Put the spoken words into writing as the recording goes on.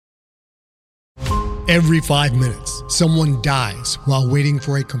Every 5 minutes, someone dies while waiting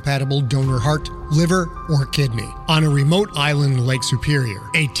for a compatible donor heart, liver, or kidney. On a remote island in Lake Superior,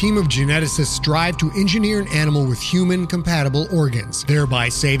 a team of geneticists strive to engineer an animal with human-compatible organs, thereby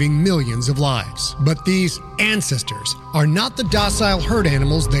saving millions of lives. But these ancestors are not the docile herd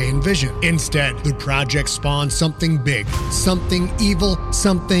animals they envision. Instead, the project spawns something big, something evil,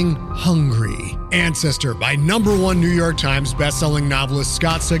 something hungry. Ancestor by #1 New York Times bestselling novelist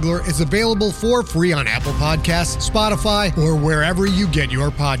Scott Sigler is available for free on Apple Podcasts, Spotify, or wherever you get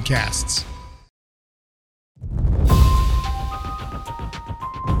your podcasts.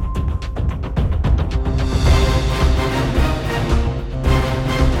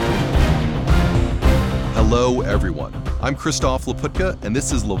 Hello, everyone. I'm Christoph Laputka, and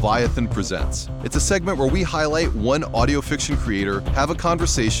this is Leviathan Presents. It's a segment where we highlight one audio fiction creator, have a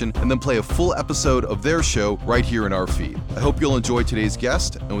conversation, and then play a full episode of their show right here in our feed. I hope you'll enjoy today's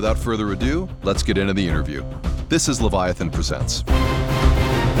guest, and without further ado, let's get into the interview. This is Leviathan Presents.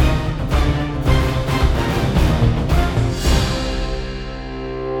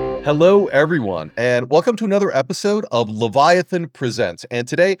 Hello, everyone, and welcome to another episode of Leviathan Presents. And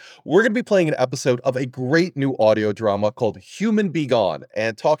today, we're going to be playing an episode of a great new audio drama called Human-B-Gon,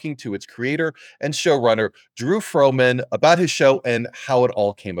 and talking to its creator and showrunner, Drew Frohmann, about his show and how it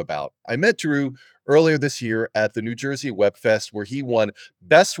all came about. I met Drew earlier this year at the New Jersey Web Fest, where he won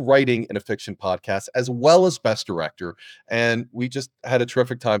Best Writing in a Fiction Podcast, as well as Best Director. And we just had a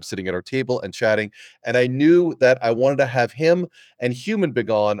terrific time sitting at our table and chatting. And I knew that I wanted to have him and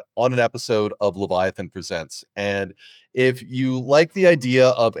Human-B-Gon on an episode of Leviathan Presents. And if you like the idea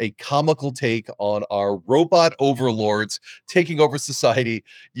of a comical take on our robot overlords taking over society,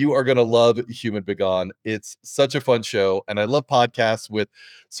 you are going to love Human-B-Gon. It's such a fun show, and I love podcasts with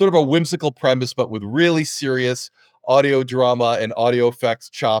sort of a whimsical premise, but with really serious audio drama and audio effects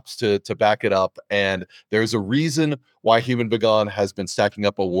chops to back it up. And there's a reason why Human-B-Gon has been stacking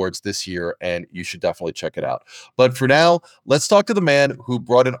up awards this year, and you should definitely check it out. But for now, let's talk to the man who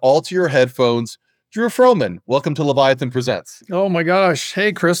brought it all to your headphones, Drew Frohmann. Welcome to Leviathan Presents. Oh my gosh.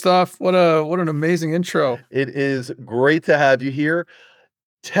 Hey, Christoph. What an amazing intro. It is great to have you here.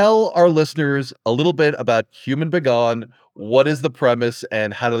 Tell our listeners a little bit about Human-B-Gon. What is the premise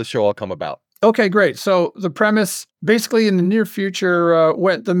and how did the show all come about? Okay, great. So the premise, basically in the near future,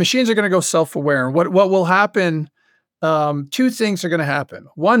 when the machines are going to go self-aware, what will happen, two things are going to happen.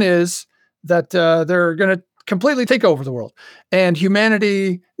 One is that they're going to completely take over the world, and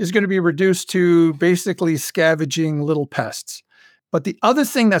humanity is going to be reduced to basically scavenging little pests. But the other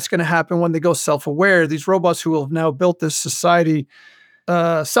thing that's going to happen when they go self-aware, these robots who have now built this society,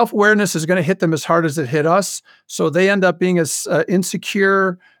 self-awareness is going to hit them as hard as it hit us. So they end up being as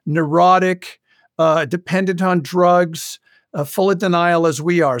insecure, neurotic, dependent on drugs, full of denial as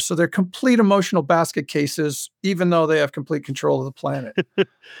we are. So they're complete emotional basket cases, even though they have complete control of the planet.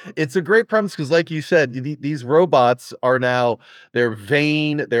 It's a great premise because, like you said, these robots are now, they're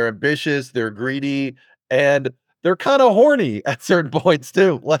vain, they're ambitious, they're greedy, and they're kind of horny at certain points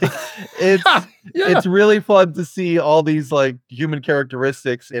too. Like it's it's really fun to see all these like human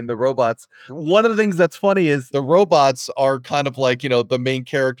characteristics in the robots. One of the things that's funny is the robots are kind of like, the main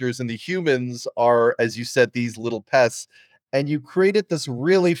characters, and the humans are, as you said, these little pests. And you created this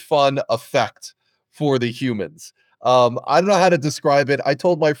really fun effect for the humans. I don't know how to describe it. I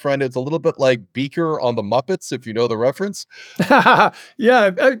told my friend it's a little bit like Beaker on the Muppets, if you know the reference. Kind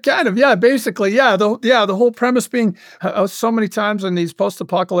of. Yeah, basically. Yeah. The whole premise being so many times in these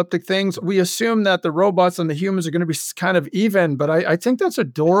post-apocalyptic things, we assume that the robots and the humans are going to be kind of even, but I think that's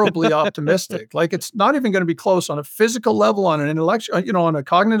adorably optimistic. Like it's not even going to be close on a physical level, on an intellectual, on a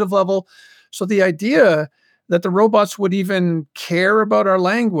cognitive level. So the idea that the robots would even care about our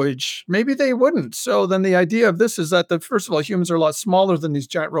language, maybe they wouldn't. So then the idea of this is that first of all, humans are a lot smaller than these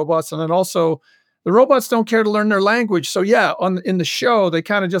giant robots. And then also the robots don't care to learn their language. So yeah, in the show, they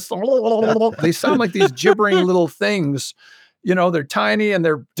kind of just, they sound like these gibbering little things. They're tiny and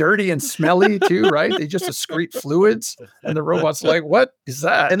they're dirty and smelly too, right? They just excrete fluids. And the robot's like, what is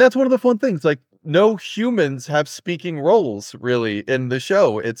that? And that's one of the fun things. Like, no humans have speaking roles really in the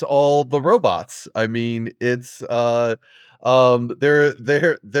show. It's all the robots. I mean, it's they're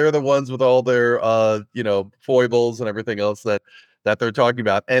the ones with all their foibles and everything else that they're talking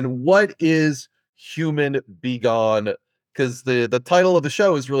about. And what is Human-B-Gon? Because the title of the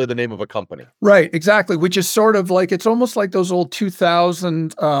show is really the name of a company. Right, exactly, which is sort of like, it's almost like those old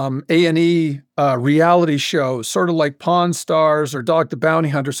 2000 A&E reality shows, sort of like Pawn Stars or Dog the Bounty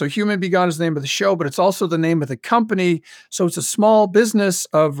Hunter. So Human-B-Gon is the name of the show, but it's also the name of the company. So it's a small business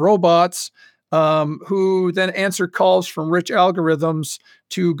of robots who then answer calls from rich algorithms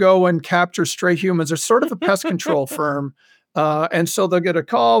to go and capture stray humans. They're sort of a pest control firm. And so they'll get a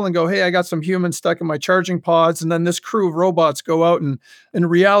call and go, hey, I got some humans stuck in my charging pods. And then this crew of robots go out and in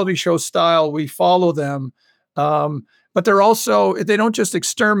reality show style, we follow them. But they don't just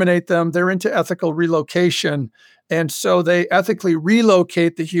exterminate them, they're into ethical relocation. And so they ethically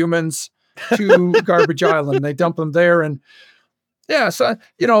relocate the humans to Garbage Island. They dump them there. And yeah, so,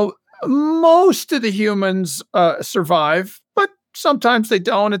 most of the humans survive, but sometimes they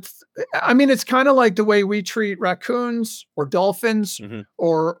don't. It's kind of like the way we treat raccoons or dolphins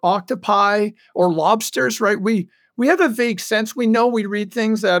or octopi or lobsters, right? We have a vague sense. We know we read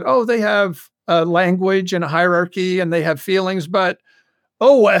things that, they have a language and a hierarchy and they have feelings, but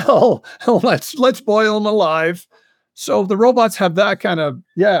let's boil them alive. So the robots have that kind of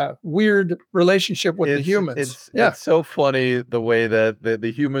weird relationship with the humans. It's so funny the way that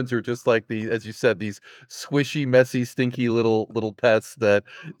the humans are just like as you said, these squishy, messy, stinky little pets that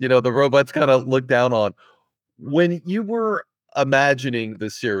the robots kind of look down on. When you were imagining the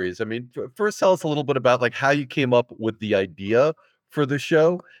series, I mean, first tell us a little bit about like how you came up with the idea for the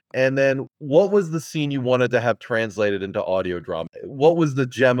show, and then what was the scene you wanted to have translated into audio drama? What was the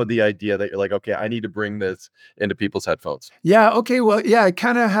gem of the idea that you're like, okay, I need to bring this into people's headphones? Yeah. Okay. Well, yeah, I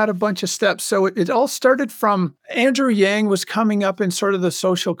kind of had a bunch of steps. So it all started from Andrew Yang was coming up in sort of the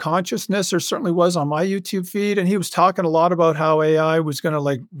social consciousness, or certainly was on my YouTube feed. And he was talking a lot about how AI was going to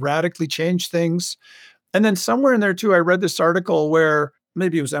like radically change things. And then somewhere in there too, I read this article where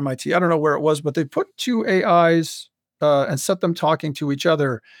maybe it was MIT, I don't know where it was, but they put two AIs and set them talking to each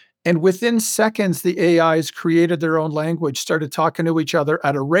other. And within seconds, the AIs created their own language, started talking to each other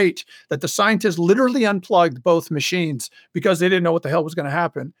at a rate that the scientists literally unplugged both machines because they didn't know what the hell was going to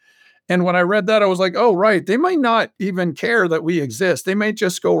happen. And when I read that, I was like, oh, right. They might not even care that we exist. They might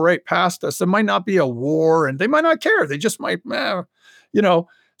just go right past us. There might not be a war and they might not care. They just might, So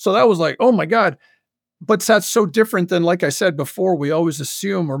that was like, oh my God. But that's so different than, like I said before, we always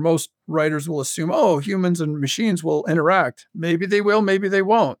assume, or most writers will assume, humans and machines will interact. Maybe they will, maybe they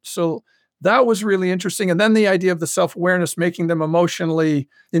won't. So that was really interesting. And then the idea of the self-awareness, making them emotionally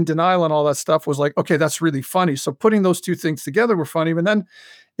in denial and all that stuff was like, okay, that's really funny. So putting those two things together were funny. But then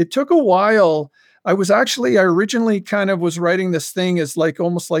it took a while. I originally kind of was writing this thing as like,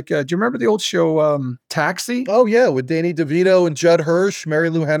 almost like, do you remember the old show, Taxi? Oh yeah. With Danny DeVito and Judd Hirsch,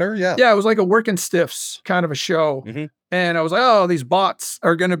 Mary Lou Henner. Yeah. Yeah. It was like a working stiffs kind of a show. And I was like, these bots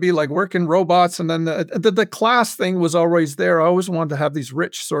are going to be like working robots. And then the class thing was always there. I always wanted to have these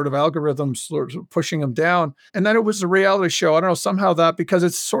rich sort of algorithms sort of pushing them down. And then it was a reality show. I don't know, somehow that, because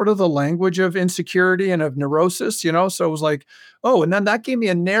it's sort of the language of insecurity and of neurosis, so it was like, and then that gave me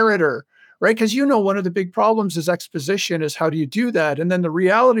a narrator. Right. Because, one of the big problems is exposition is how do you do that? And then the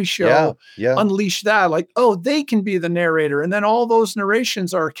reality show unleashed that, like, they can be the narrator. And then all those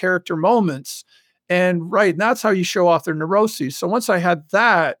narrations are character moments. And that's how you show off their neuroses. So once I had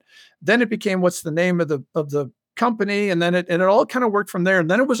that, then it became what's the name of the company. And then it all kind of worked from there. And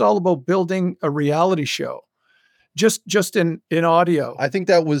then it was all about building a reality show. Just in audio. I think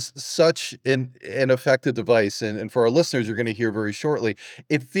that was such an effective device. And for our listeners, you're going to hear very shortly,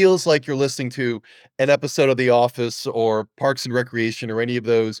 it feels like you're listening to an episode of The Office or Parks and Recreation or any of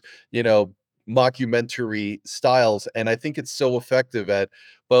those, mockumentary styles. And I think it's so effective at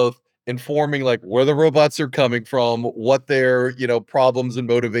both informing like where the robots are coming from, what their, problems and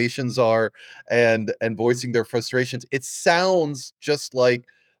motivations are, and voicing their frustrations. It sounds just like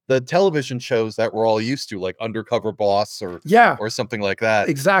the television shows that we're all used to, like Undercover Boss or something like that.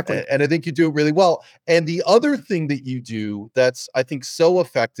 Exactly. And I think you do it really well. And the other thing that you do that's, I think, so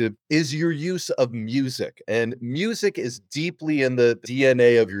effective is your use of music. And music is deeply in the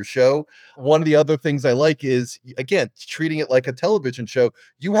DNA of your show. One of the other things I like is, again, treating it like a television show.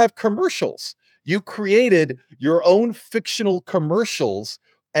 You have commercials. You created your own fictional commercials,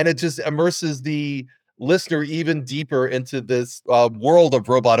 and it just immerses the listener even deeper into this world of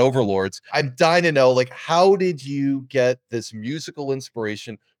robot overlords. I'm dying to know, like, how did you get this musical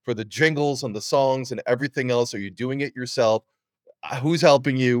inspiration for the jingles and the songs and everything else? Are you doing it yourself? Who's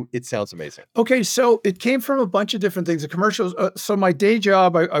helping you? It sounds amazing. Okay, so it came from a bunch of different things. The commercials. So my day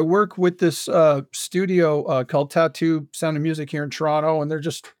job, I work with this studio called Tattoo Sound and Music here in Toronto, and they're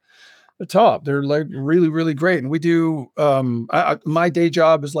just the top. They're like really, really great. And we do, my day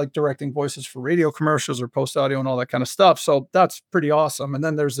job is like directing voices for radio commercials or post audio and all that kind of stuff. So that's pretty awesome. And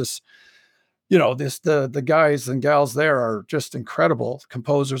then there's this, the guys and gals there are just incredible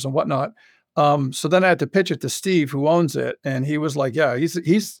composers and whatnot. So then I had to pitch it to Steve, who owns it, and he was like, "Yeah,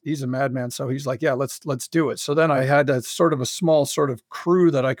 he's a madman." So he's like, "Yeah, let's do it." So then I had a sort of a small sort of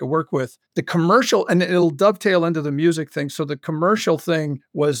crew that I could work with. The commercial, and it'll dovetail into the music thing. So the commercial thing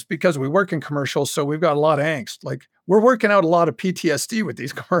was because we work in commercials, so we've got a lot of angst. Like we're working out a lot of PTSD with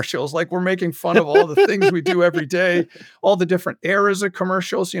these commercials. Like we're making fun of all the things we do every day, all the different eras of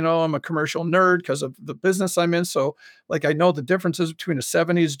commercials. I'm a commercial nerd because of the business I'm in. So like I know the differences between a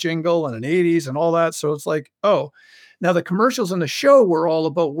 70s jingle and an 80s and all that. So it's like, oh, now the commercials in the show were all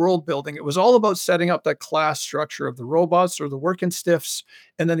about world building. It was all about setting up that class structure of the robots or the working stiffs,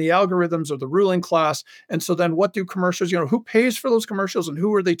 and then the algorithms or the ruling class. And so then what do commercials, who pays for those commercials and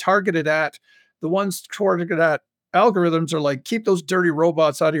who are they targeted at? The ones targeted at algorithms are like, keep those dirty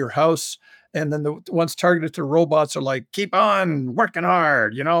robots out of your house. And then the ones targeted to robots are like, keep on working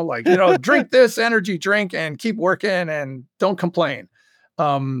hard, drink this energy drink and keep working and don't complain.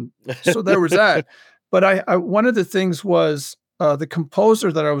 So there was that. But I one of the things was the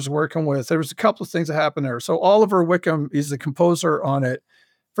composer that I was working with. There was a couple of things that happened there. So Oliver Wickham is the composer on it.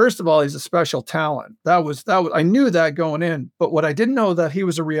 First of all, he's a special talent. That was I knew that going in, but what I didn't know that he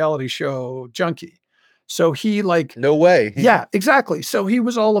was a reality show junkie. So he like No way. yeah, exactly. So he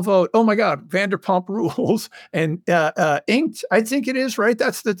was all about, oh my God, Vanderpump Rules and Inked, I think it is, right?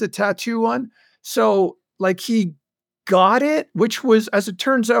 That's the tattoo one. So like he got it, which was, as it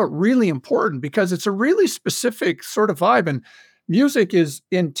turns out, really important because it's a really specific sort of vibe. And music is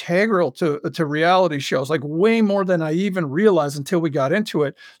integral to reality shows, like way more than I even realized until we got into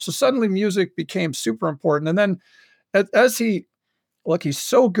it. So suddenly music became super important. And then as he look, he's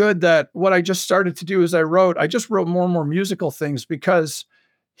so good that what I just started to do is I just wrote more and more musical things because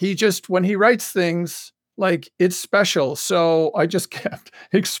when he writes things, like it's special. So I just kept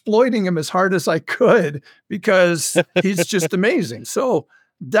exploiting him as hard as I could because he's just amazing. So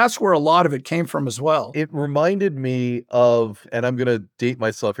that's where a lot of it came from as well. It reminded me of, and I'm gonna date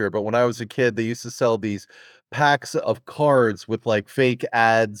myself here, but when I was a kid, they used to sell these packs of cards with like fake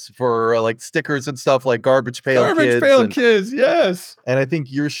ads for like stickers and stuff like Garbage Pail Garbage Kids. Pail Kids, yes. And I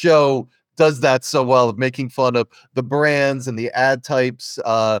think your show does that so well of making fun of the brands and the ad types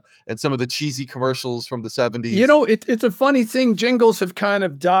and some of the cheesy commercials from the 70s. It's a funny thing. Jingles have kind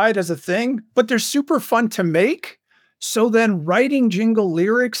of died as a thing, but they're super fun to make. So then writing jingle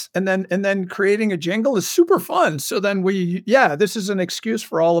lyrics and then creating a jingle is super fun. So then this is an excuse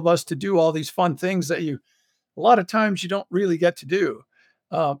for all of us to do all these fun things that a lot of times you don't really get to do.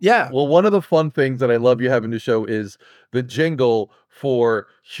 Well, one of the fun things that I love you having to show is the jingle for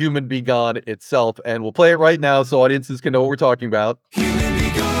Human-B-Gon itself. And we'll play it right now so audiences can know what we're talking about.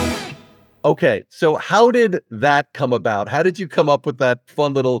 Human-B-Gon. Okay, so how did that come about? How did you come up with that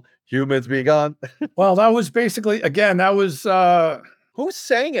fun little Humans-B-Gon? Well, that was basically, again, that was... Who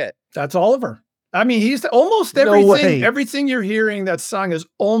sang it? That's Oliver. I mean, he's almost everything. Everything you're hearing that song is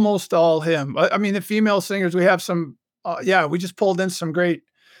almost all him. I mean, the female singers, we have some... we just pulled in some great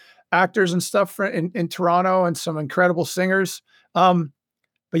actors and stuff in Toronto and some incredible singers.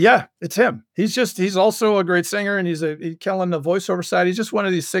 But yeah, it's him. He's also a great singer and he's killing the voiceover side. He's just one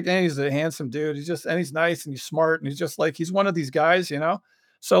of these sick, and he's a handsome dude. He's nice and he's smart and he's one of these guys,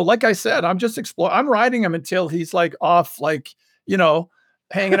 So like I said, I'm just I'm riding him until he's like off, like,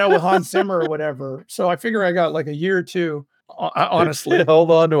 hanging out with Hans Zimmer or whatever. So I figure I got like a year or two. Honestly,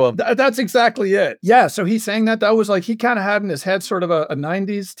 hold on to him. That's exactly it. Yeah. So he sang that. That was like, he kind of had in his head sort of a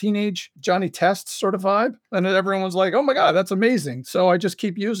 90s teenage Johnny Test sort of vibe. And then everyone was like, oh my God, that's amazing. So I just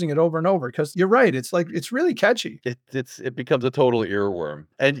keep using it over and over because you're right. It's like, it's really catchy. It becomes a total earworm.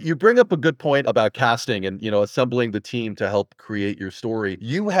 And you bring up a good point about casting and, assembling the team to help create your story.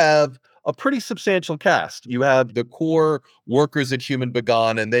 You have a pretty substantial cast. You have the core workers at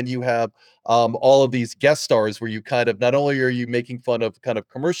Human-B-Gon, and then you have all of these guest stars where you kind of, not only are you making fun of kind of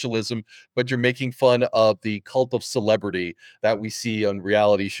commercialism, but you're making fun of the cult of celebrity that we see on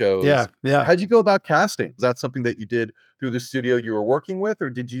reality shows. Yeah. How'd you go about casting? Is that something that you did through the studio you were working with,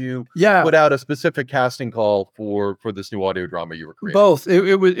 or did you put out a specific casting call for this new audio drama you were creating? Both.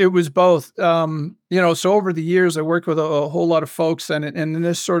 It was both. So over the years, I worked with a whole lot of folks, and in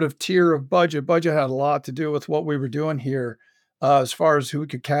this sort of tier of budget had a lot to do with what we were doing here, as far as who we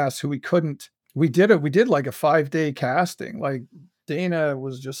could cast, who we couldn't. We did like a 5-day casting. Like Dana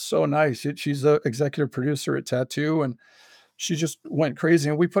was just so nice. She's the executive producer at Tattoo, and she just went crazy.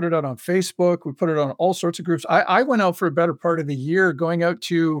 And we put it out on Facebook. We put it on all sorts of groups. I went out for a better part of the year, going out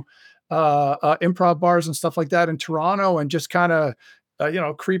to improv bars and stuff like that in Toronto, and just kind of,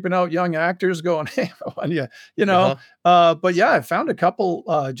 creeping out young actors going, hey, but yeah, I found a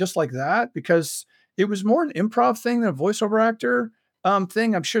couple just like that because it was more an improv thing than a voiceover actor.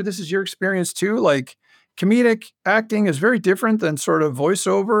 thing. I'm sure this is your experience too. Like comedic acting is very different than sort of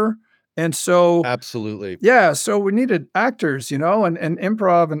voiceover. And so, Absolutely. yeah, so we needed actors, and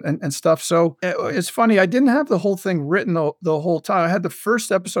improv and stuff. So it's funny, I didn't have the whole thing written the whole time. I had the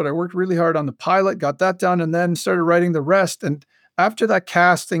first episode. I worked really hard on the pilot, got that done, and then started writing the rest. And after that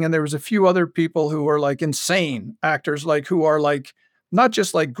casting, and there was a few other people who were like insane actors, like who are like not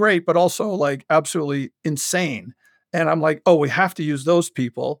just like great, but also like absolutely insane. And I'm like, oh, we have to use those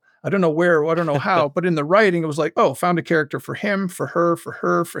people. I don't know where, I don't know how, but in the writing, it was like, oh, found a character for him, for her, for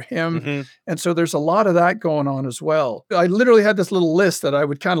her, for him. Mhm. And so there's a lot of that going on as well. I literally had this little list that I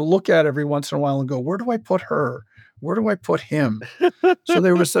would kind of look at every once in a while and go, where do I put her? Where do I put him? So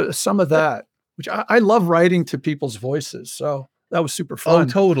there was some of that, which I love writing to people's voices. So that was super Oh, fun.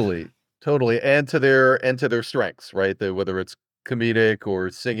 totally. Totally. And to their strengths, right? Whether it's comedic or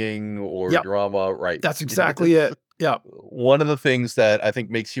singing or Yep, drama, right? that's exactly it. Yeah. One of the things that I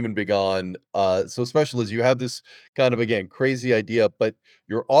think makes Human-B-Gon so special is you have this kind of, again, crazy idea, but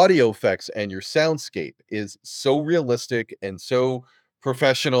your audio effects and your soundscape is so realistic and so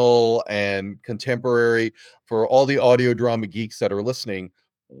professional and contemporary. For all the audio drama geeks that are listening,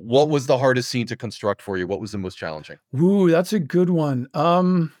 what was the hardest scene to construct for you? What was the most challenging? Ooh, that's a good one.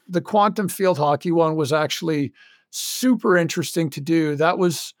 The quantum field hockey one was actually super interesting to do. That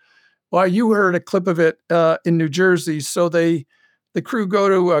was, well, you heard a clip of it in New Jersey. So the crew go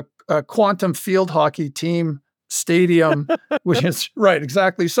to a quantum field hockey team stadium, which is right,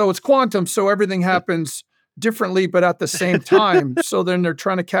 exactly. So it's quantum, so everything happens differently, but at the same time. So then they're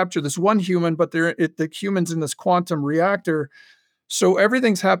trying to capture this one human, but the human's in this quantum reactor. So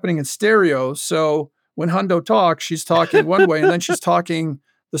everything's happening in stereo. So when Hundo talks, she's talking one way, and then she's talking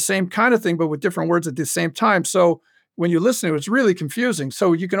the same kind of thing, but with different words at the same time. So when you listen to it, it's really confusing.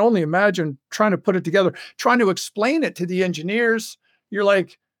 So you can only imagine trying to put it together, trying to explain it to the engineers. You're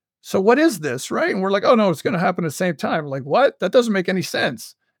like, so what is this? Right. And we're like, oh no, it's going to happen at the same time. Like, what? That doesn't make any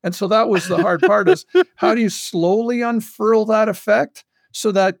sense. And so that was the hard part is how do you slowly unfurl that effect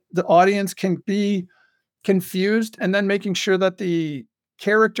so that the audience can be confused, and then making sure that the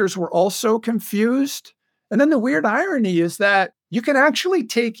characters were also confused. And then the weird irony is that you can actually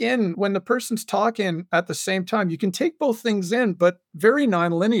take in when the person's talking at the same time, you can take both things in, but very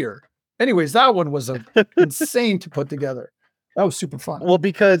nonlinear. Anyways, that one was insane to put together. That was super fun. Well,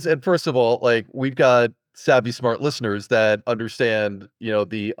 because and first of all, like, we've got savvy, smart listeners that understand,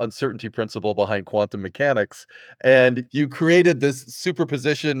 the uncertainty principle behind quantum mechanics, and you created this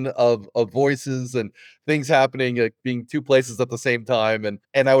superposition of voices and things happening, like, being 2 places at the same time,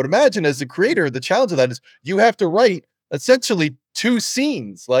 and I would imagine as a creator, the challenge of that is you have to write essentially 2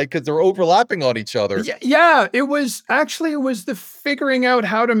 scenes, like, because 'cause they're overlapping on each other. Yeah, it was the figuring out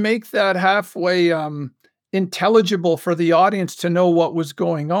how to make that halfway intelligible for the audience to know what was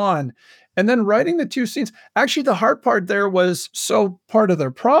going on. And then writing the 2 scenes. Actually, the hard part there was, so part of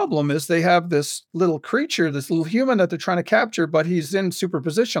their problem is they have this little creature, this little human that they're trying to capture, but he's in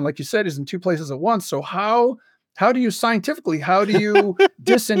superposition. Like you said, he's in 2 places at once. So how do you scientifically, how do you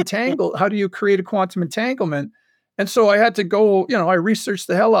disentangle, how do you create a quantum entanglement? And so I had to go, I researched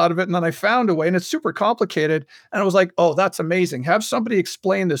the hell out of it, and then I found a way, and it's super complicated. And I was like, oh, that's amazing. Have somebody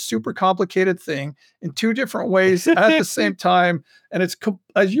explain this super complicated thing in 2 different ways at the same time. And it's,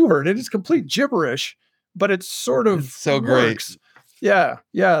 as you heard, it is complete gibberish, but it sort of It's so great. works. Yeah.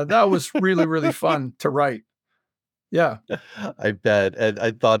 Yeah. That was really, really fun to write. Yeah. I bet, and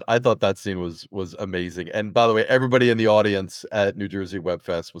I thought that scene was amazing. And by the way, everybody in the audience at New Jersey Web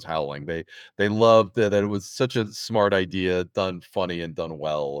Fest was howling. They loved that it was such a smart idea, done funny and done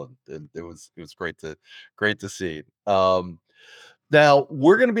well, and it was great to see. Now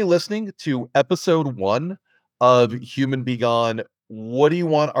we're going to be listening to episode 1 of Human-B-Gon. What do you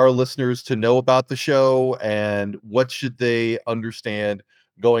want our listeners to know about the show, and what should they understand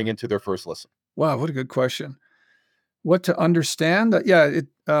going into their first listen? Wow. What a good question. What to understand? Yeah,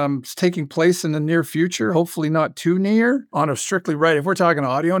 it's taking place in the near future, hopefully not too near. On a strictly right, if we're talking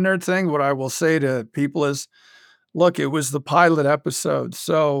audio nerd thing, what I will say to people is, look, it was the pilot episode,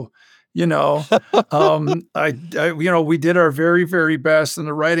 so you know, we did our very, very best, and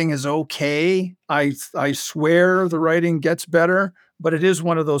the writing is okay. I swear the writing gets better, but it is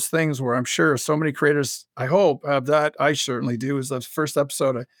one of those things where I'm sure so many creators, I hope, have that. I certainly do. Is the first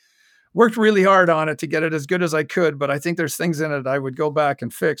episode. Worked really hard on it to get it as good as I could, but I think there's things in it I would go back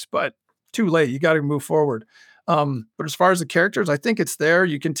and fix, but too late. You got to move forward. But as far as the characters, I think it's there.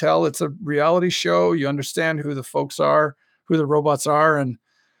 You can tell it's a reality show. You understand who the folks are, who the robots are, and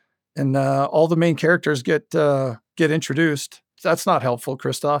all the main characters get introduced. That's not helpful,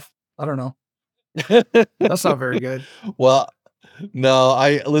 Christoph. I don't know. That's not very good. Well, No,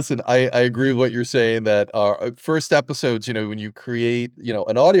 I agree with what you're saying that first episodes, when you create,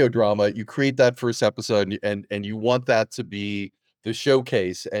 an audio drama, you create that first episode and you want that to be the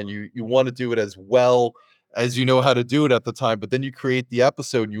showcase and you want to do it as well as you know how to do it at the time, but then you create the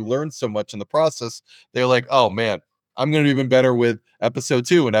episode and you learn so much in the process. They're like, "Oh man, I'm going to be even better with episode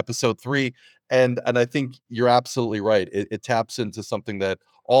 2 and episode 3." And I think you're absolutely right. It taps into something that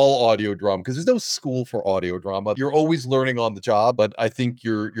all audio drama, because there's no school for audio drama. You're always learning on the job, but I think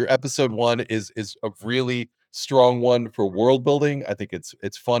your episode 1 is a really strong one for world building. I think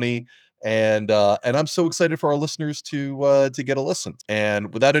it's funny, and I'm so excited for our listeners to get a listen.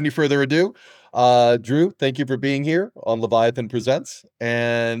 And without any further ado, Drew, thank you for being here on Leviathan Presents.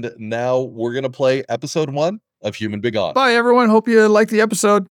 And now we're gonna play episode 1 of Human-B-Gon. Bye, everyone. Hope you liked the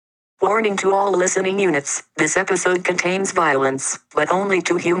episode. Warning to all listening units, this episode contains violence, but only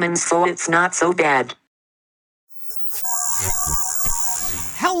to humans, so it's not so bad.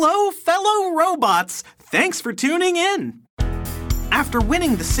 Hello, fellow robots! Thanks for tuning in! After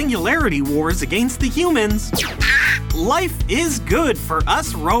winning the Singularity Wars against the humans, life is good for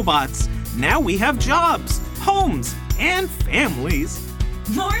us robots. Now we have jobs, homes, and families.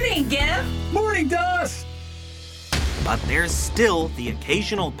 Morning, Gib! Morning, Dust! But there's still the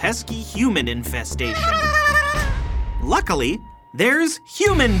occasional pesky human infestation. Luckily, there's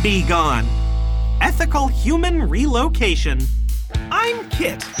Human-B-Gon, ethical human relocation. I'm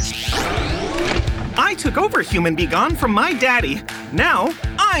Kit. I took over Human-B-Gon from my daddy. Now,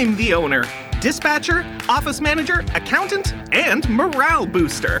 I'm the owner, dispatcher, office manager, accountant, and morale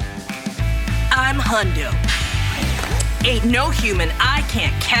booster. I'm Hundo. Ain't no human I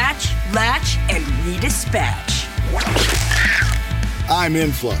can't catch, latch, and redispatch. I'm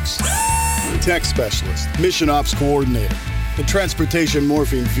Influx, tech specialist, mission ops coordinator, the transportation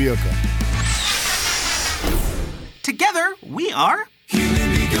morphine vehicle. Together, we are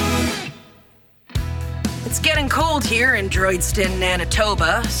It's getting cold here in Droidston,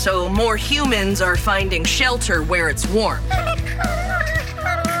 Manitoba, so more humans are finding shelter where it's warm.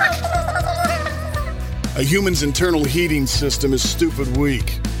 A human's internal heating system is stupid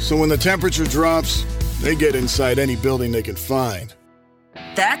weak, so when the temperature drops, they get inside any building they can find.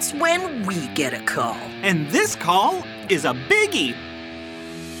 That's when we get a call. and this call is a biggie.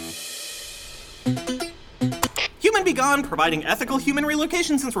 Human-B-Gon, providing ethical human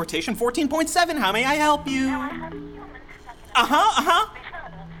relocation since rotation 14.7. How may I help you?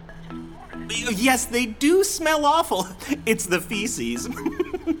 Yes, they do smell awful. It's the feces.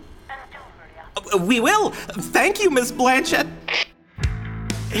 We will. Thank you, Miss Blanchett.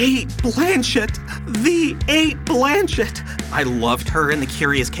 8 Blanchett. The 8 Blanchett. I loved her in The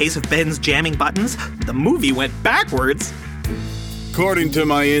Curious Case of Ben's Jamming Buttons. The movie went backwards. According to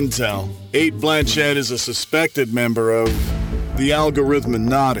my intel, 8 Blanchett is a suspected member of the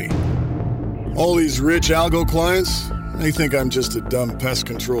Algorithminati. All these rich algo clients, they think I'm just a dumb pest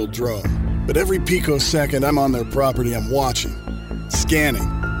control drone. But every picosecond I'm on their property, I'm watching, scanning,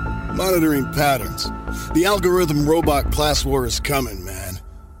 monitoring patterns. The algorithm robot class war is coming, man.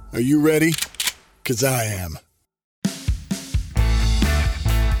 Are you ready? 'Cause I am.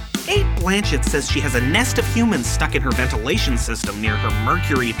 8 Blanchett says she has a nest of humans stuck in her ventilation system near her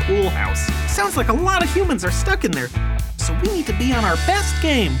Mercury pool house. Sounds like a lot of humans are stuck in there, so we need to be on our best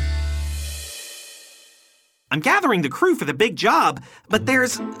game. I'm gathering the crew for the big job, but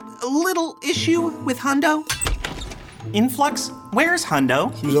there's a little issue with Hundo. Influx, where's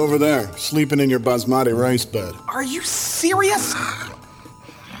Hundo? She's over there, sleeping in your basmati rice bed. Are you serious?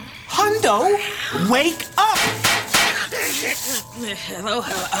 Hundo, wake up! Hello,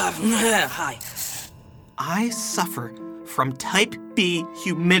 hi. I suffer from type B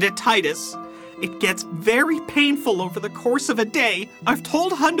humidititis. It gets very painful over the course of a day. I've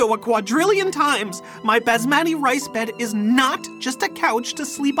told Hundo a quadrillion times my basmati rice bed is not just a couch to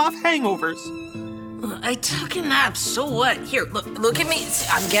sleep off hangovers. I took a nap, so what? Here, look at me.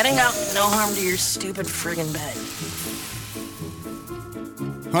 I'm getting up. No harm to your stupid friggin' bed.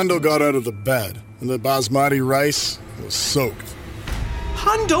 Hundo got out of the bed, and the basmati rice was soaked.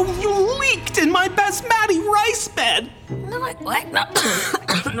 Hundo, you leaked in my basmati rice bed! No, what? No,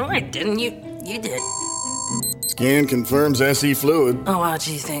 no, I didn't. You did. Scan confirms SE fluid. Oh, wow,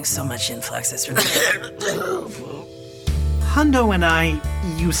 gee, thanks so much, Influx. That's really Hundo and I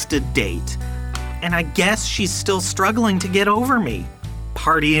used to date, and I guess she's still struggling to get over me.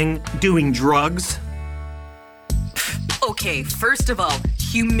 Partying, doing drugs. Okay, first of all,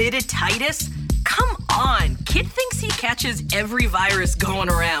 humidititis? Come on. Kid thinks he catches every virus going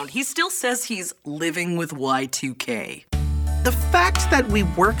around. He still says he's living with Y2K. The fact that we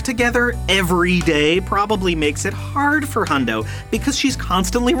work together every day probably makes it hard for Hundo because she's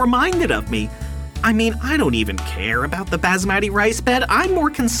constantly reminded of me. I mean, I don't even care about the basmati rice bed. I'm more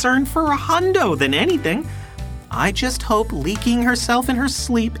concerned for Hundo than anything. I just hope leaking herself in her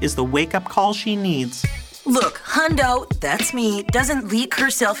sleep is the wake-up call she needs. Look, Hundo, that's me, doesn't leak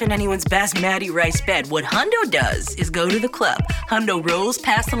herself in anyone's basmati rice bed. What Hundo does is go to the club. Hundo rolls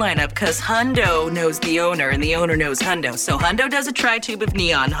past the lineup because Hundo knows the owner and the owner knows Hundo. So Hundo does a tri-tube of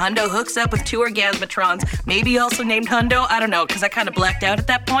neon. Hundo hooks up with 2 orgasmatrons, maybe also named Hundo. I don't know, because I kind of blacked out at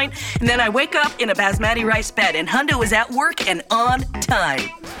that point. And then I wake up in a basmati rice bed and Hundo is at work and on time.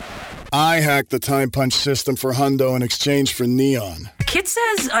 I hacked the time punch system for Hundo in exchange for neon. Kit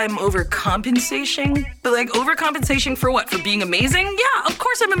says I'm overcompensating, but like overcompensation for what? For being amazing? Yeah, of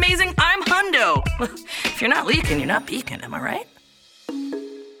course I'm amazing. I'm Hundo. If you're not leaking, you're not beaking, am I right?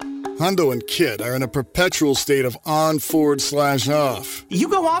 Hundo and Kit are in a perpetual state of on/off. You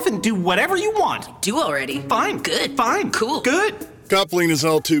go off and do whatever you want. Do already. Fine. Good. Fine. Cool. Good. Coupling is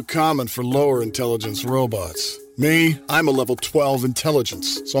all too common for lower intelligence robots. Me, I'm a level 12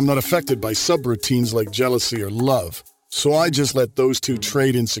 intelligence, so I'm not affected by subroutines like jealousy or love. So I just let those two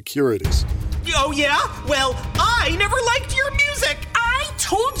trade insecurities. Oh, yeah? Well, I never liked your music. I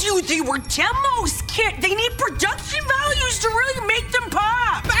told you they were demos, Kit. They need production values to really make them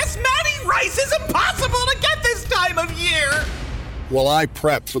pop. Basmati rice is impossible to get this time of year. While I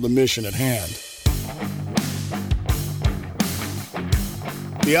prep for the mission at hand.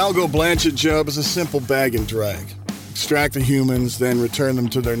 The Algo Blanchett job is a simple bag and drag. Extract the humans, then return them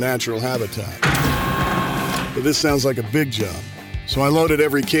to their natural habitat. But this sounds like a big job, so I loaded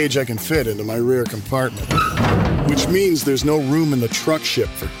every cage I can fit into my rear compartment. Which means there's no room in the truck ship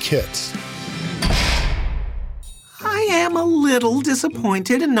for kits. I am a little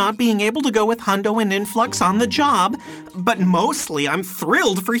disappointed in not being able to go with Hundo and Influx on the job, but mostly I'm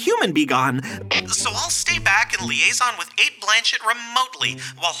thrilled for Human-B-Gon. So I'll stay back and liaison with 8 Blanchett remotely,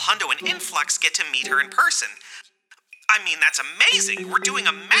 while Hundo and Influx get to meet her in person. I mean, that's amazing. We're doing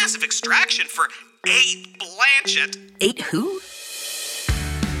a massive extraction for 8 Blanchett. 8 who?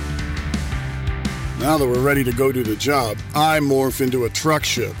 Now that we're ready to go do the job, I morph into a truck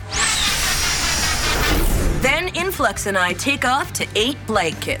ship. Then Influx and I take off to 8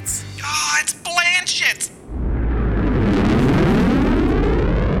 blankets. Oh, it's Blanchett!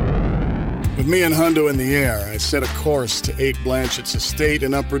 With me and Hundo in the air, I set a course to 8 Blanchett's estate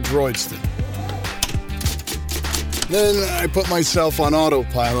in Upper Droidston. Then I put myself on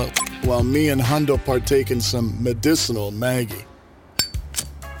autopilot while me and Hundo partake in some medicinal Maggie.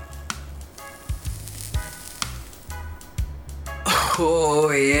 Oh,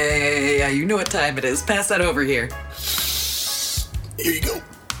 yeah. You know what time it is. Pass that over here. Here you go.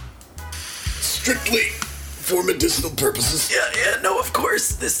 Strictly for medicinal purposes. Yeah, no, of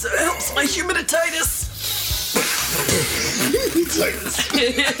course. This helps my humidititis.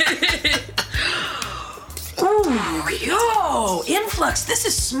 Ooh, yo, Influx, this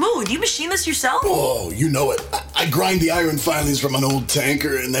is smooth. You machine this yourself? Oh, you know it. I grind the iron filings from an old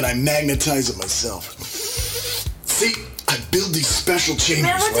tanker and then I magnetize it myself. See, I build these special chambers.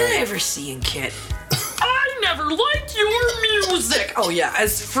 Man, what did I ever see in Kit? I never liked your music. Oh yeah,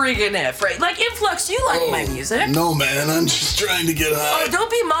 as friggin' if, right? Like Influx, you like my music. No, man, I'm just trying to get high. Oh, don't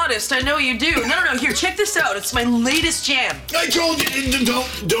be modest. I know you do. No. Here, check this out. It's my latest jam. I told you,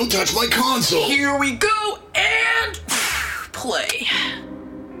 don't touch my console. Here we go and play.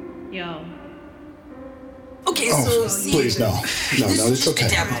 Yo. Okay, so see. Please, no, it's okay.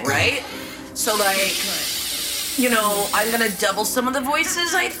 Demo, right? So like. You know, I'm gonna double some of the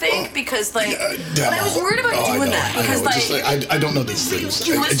voices, I think, because like, but I was worried about doing that because I don't know these things.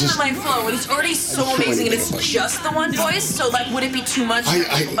 You listen to my flow, and it's already so amazing, and it's just the one voice. So like, would it be too much?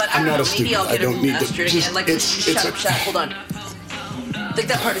 But I don't know. Maybe I'll get it remastered again. Like, shut up. Hold on. Like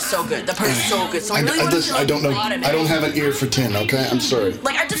that part is so good. That part is so good. So I really want to. I don't know. I don't have an ear for tin. Okay, I'm sorry.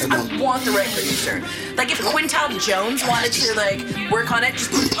 Like I want the right producer. Like if Quintal Jones wanted to like work on it,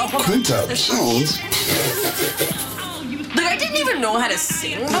 just Quintal Jones. Like I didn't even know how to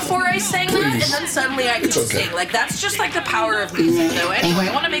sing before I sang that, and then suddenly I could sing. Like that's just like the power of music, though. Anyway,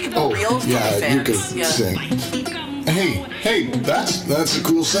 I want to make it more real for the fans. You could sing. Hey, that's a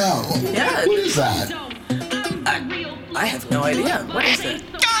cool sound. Yeah. What is that? I have no idea. What is it?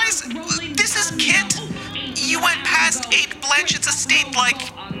 Guys, this is Kit. You went past 8 Blanchett's estate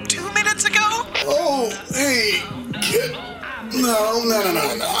like 2 minutes ago? Oh, hey, Kit. No.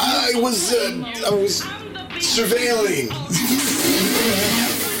 I was surveilling.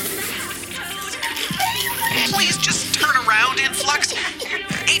 Please just turn around, Influx.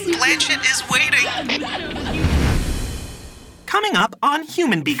 8 Blanchett is waiting. Coming up on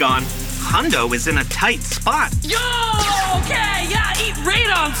Human-B-Gon, Hundo is in a tight spot. Yo! Okay, yeah, eat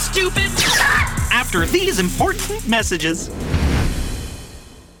radon, stupid! After these important messages.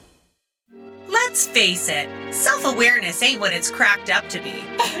 Let's face it, self-awareness ain't what it's cracked up to be.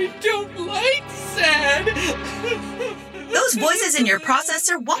 I don't like sad. Those voices in your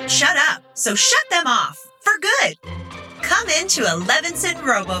processor won't shut up, so shut them off, for good. Come into Leviathan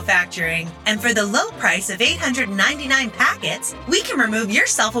Robo-Factoring, and for the low price of 899 packets, we can remove your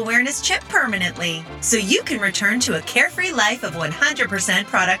self-awareness chip permanently, so you can return to a carefree life of 100%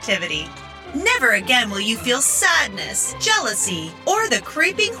 productivity. Never again will you feel sadness, jealousy, or the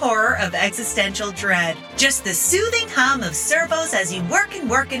creeping horror of existential dread. Just the soothing hum of servos as you work and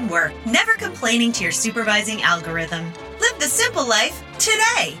work and work, never complaining to your supervising algorithm. Live the simple life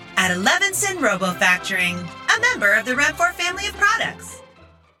today at Leviathan Robo-Factoring, a member of the Rev4 family of products.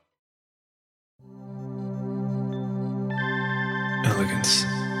 Elegance.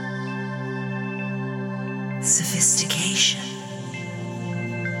 Sophistication.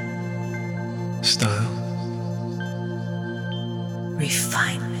 Style.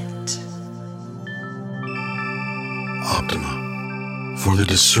 Refinement. Optima for the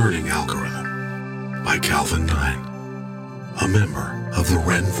Discerning Algorithm by Calvin 9, a member of the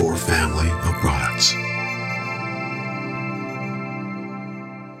Rev4 family of products.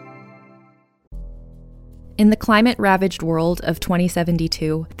 In the climate-ravaged world of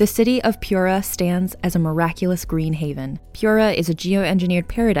 2072, the city of Pura stands as a miraculous green haven. Pura is a geoengineered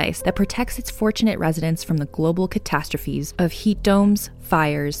paradise that protects its fortunate residents from the global catastrophes of heat domes,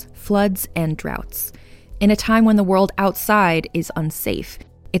 fires, floods, and droughts. In a time when the world outside is unsafe,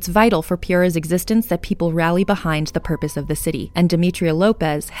 it's vital for Pura's existence that people rally behind the purpose of the city, and Demetria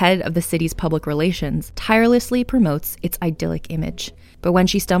Lopez, head of the city's public relations, tirelessly promotes its idyllic image. But when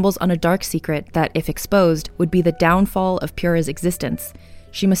she stumbles on a dark secret that, if exposed, would be the downfall of Pura's existence,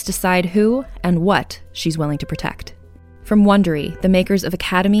 she must decide who and what she's willing to protect. From Wondery, the makers of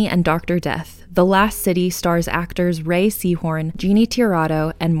Academy and Dr. Death, The Last City stars actors Ray Seahorn, Jeannie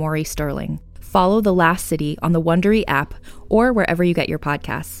Tirado, and Maury Sterling. Follow The Last City on the Wondery app or wherever you get your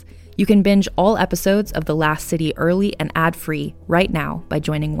podcasts. You can binge all episodes of The Last City early and ad-free right now by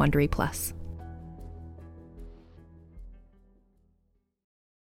joining Wondery Plus.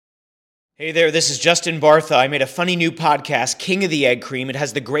 Hey there, this is Justin Bartha. I made a funny new podcast, King of the Egg Cream. It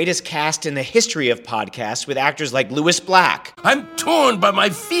has the greatest cast in the history of podcasts with actors like Louis Black. I'm torn by my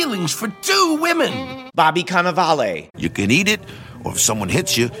feelings for two women. Bobby Cannavale. You can eat it, or if someone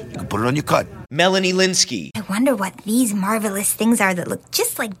hits you, you can put it on your cut. Melanie Linsky. I wonder what these marvelous things are that look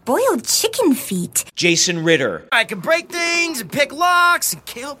just like boiled chicken feet. Jason Ritter. I can break things and pick locks and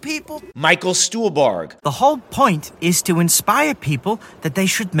kill people. Michael Stuhlbarg. The whole point is to inspire people that they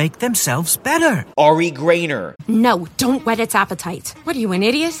should make themselves better. Ari Grainer. No, don't whet its appetite. What are you, an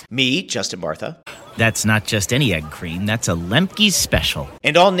idiot? Me, Justin Bartha. That's not just any egg cream, that's a Lemke's special.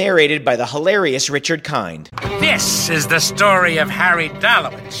 And all narrated by the hilarious Richard Kind. This is the story of Harry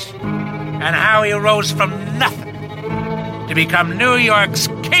Dalowitz and how he rose from nothing to become New York's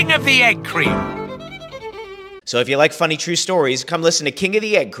King of the Egg Cream. So if you like funny true stories, come listen to King of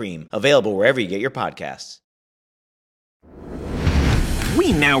the Egg Cream, available wherever you get your podcasts.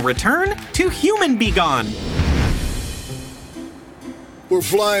 We now return to Human-B-Gon. We're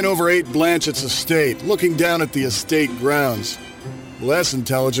flying over 8 Blanchett's estate, looking down at the estate grounds. Less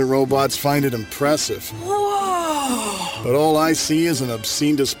intelligent robots find it impressive. Whoa! But all I see is an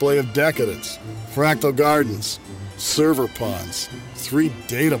obscene display of decadence. Fractal gardens, server ponds, 3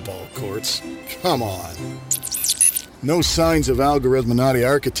 data ball courts. Come on. No signs of algorithminati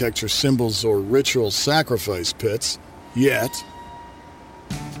architecture symbols or ritual sacrifice pits. Yet.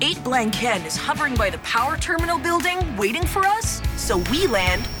 8 Blanket is hovering by the power terminal building, waiting for us, so we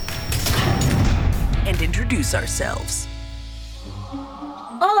land and introduce ourselves.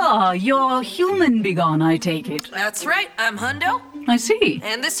 Ah, you're Human-B-Gon, I take it. That's right, I'm Hundo. I see.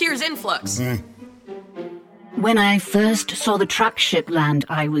 And this here's Influx. When I first saw the truck ship land,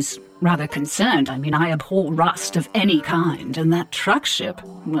 I was rather concerned. I mean, I abhor rust of any kind, and that truck ship,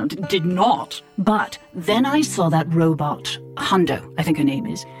 well, did not. But then I saw that robot, Hundo, I think her name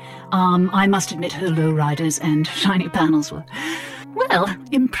is. I must admit her lowriders and shiny panels were, well,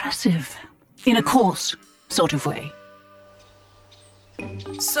 impressive. In a coarse sort of way.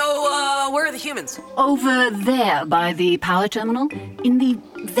 So, where are the humans? Over there by the power terminal, in the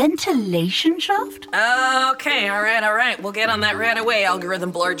ventilation shaft. Okay, all right. We'll get on that right away,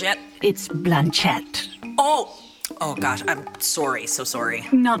 algorithm blurjet. It's Blanchette. Oh gosh, I'm sorry, so sorry.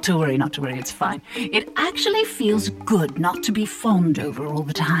 Not to worry, it's fine. It actually feels good not to be fawned over all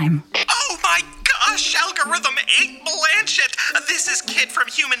the time. Oh my gosh, algorithm 8 Blanchett! This is Kit from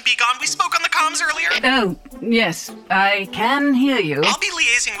Human-B-Gon. We spoke on the comms earlier. Oh, yes, I can hear you. I'll be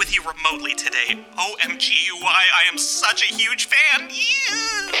liaising with you remotely today. OMG, why, I am such a huge fan.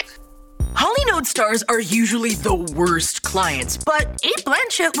 Yeah. Holynode stars are usually the worst clients, but 8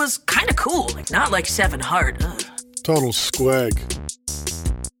 Blanchett was kinda cool. Not like 7 Heart. Total squag.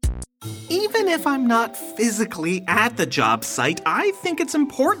 Even if I'm not physically at the job site, I think it's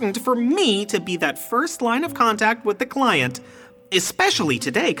important for me to be that first line of contact with the client. Especially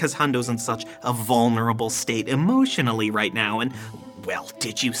today, because Hundo's in such a vulnerable state emotionally right now. And, well,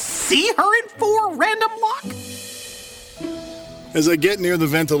 did you see her in 4 random lock? As I get near the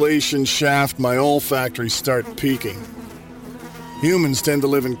ventilation shaft, my olfactories start peaking. Humans tend to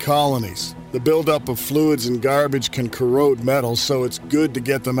live in colonies. The buildup of fluids and garbage can corrode metal, so it's good to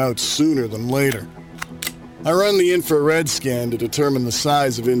get them out sooner than later. I run the infrared scan to determine the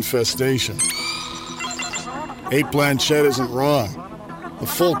size of infestation. 8 Blanchett isn't wrong. A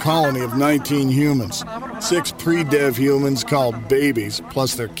full colony of 19 humans. 6 pre-dev humans called babies,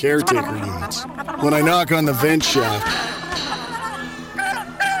 plus their caretaker units. When I knock on the vent shaft,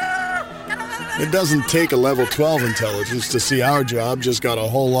 it doesn't take a level 12 intelligence to see our job just got a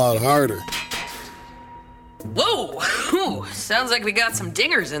whole lot harder. Whoa! Ooh, sounds like we got some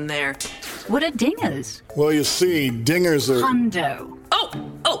dingers in there. What are dingers? Well, you see, dingers are... Hundo.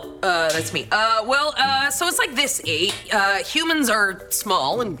 That's me. So it's like this, 8. Humans are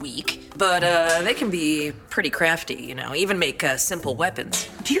small and weak, but they can be pretty crafty, you know, even make simple weapons.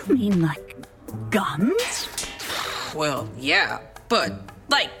 Do you mean like guns? Well, yeah, but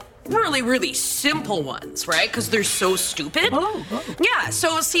like really, really simple ones, right? Because they're so stupid. Oh. Yeah,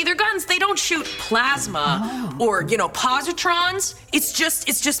 so see, their guns, they don't shoot plasma or, positrons. It's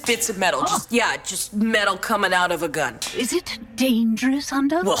just bits of metal. Just metal coming out of a gun. Is it dangerous,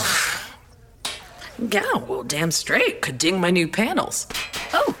 Hundo? Well, damn straight. Could ding my new panels.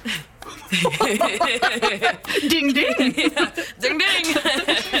 Oh. Ding, ding. Yeah. Ding, ding.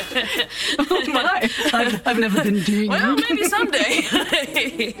 Oh, my. I've never been dinged. Well, maybe someday.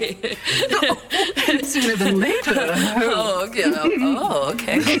 Sooner than later. Okay.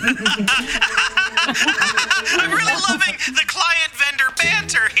 I'm really loving the client-vendor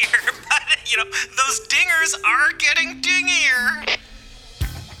banter here, but, those dingers are getting dingier.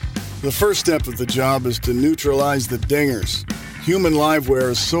 The first step of the job is to neutralize the dingers. Human liveware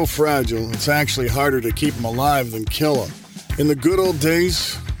is so fragile, it's actually harder to keep them alive than kill them. In the good old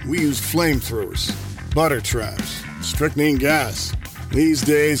days, we used flamethrowers, butter traps, strychnine gas. These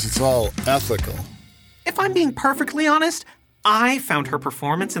days, it's all ethical. If I'm being perfectly honest, I found her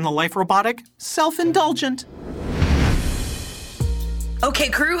performance in the Life Robotic self-indulgent. Okay,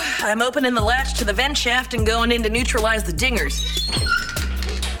 crew, I'm opening the latch to the vent shaft and going in to neutralize the dingers.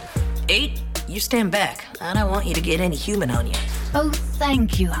 8, you stand back. I don't want you to get any human on you. Oh,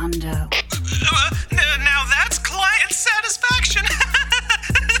 thank you, Hundo. Now that's client satisfaction.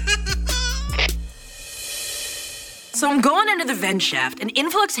 So I'm going into the vent shaft, and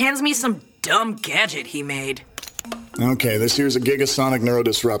Influx hands me some dumb gadget he made. Okay, this here's a gigasonic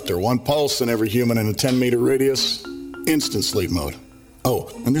neurodisruptor. 1 pulse in every human in a 10-meter radius. Instant sleep mode.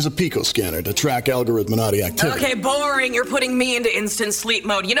 Oh, and there's a pico scanner to track algorithminati activity. Okay, boring. You're putting me into instant sleep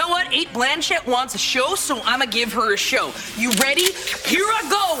mode. You know what? 8 Blanchett wants a show, so I'ma give her a show. You ready? Here I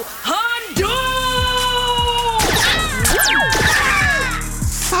go! Hundo!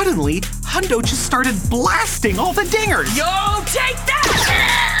 Suddenly, Hundo just started blasting all the dingers. Yo, take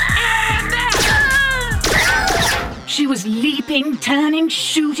that! And that! She was leaping, turning,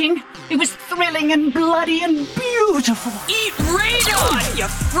 shooting. It was thrilling and bloody and beautiful. Eat radon, you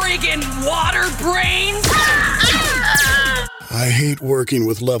friggin' water brains! I hate working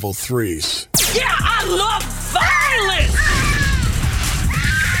with level 3s. Yeah, I love violence!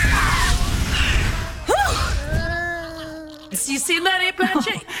 You seen that, 8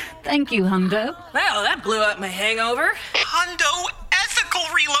 Blanchett? Thank you, Hundo. Well, that blew up my hangover. Hundo, ethical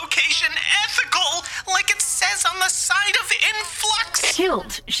relocation, ethical, like it says on the side of Influx.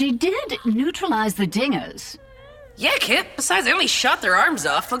 Tilt, she did neutralize the dingers. Yeah, Kip. Besides, they only shot their arms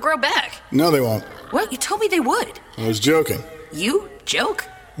off. They'll grow back. No, they won't. What? You told me they would. I was joking. You? Joke?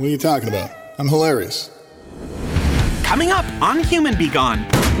 What are you talking about? I'm hilarious. Coming up on Human-B-Gon.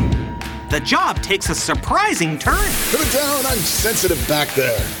 The job takes a surprising turn. Put it down, I'm sensitive back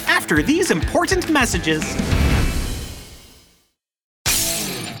there. After these important messages.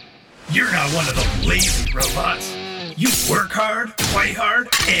 You're not one of those lazy robots. You work hard, play hard,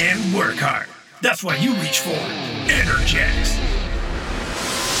 and work hard. That's why you reach for Energex.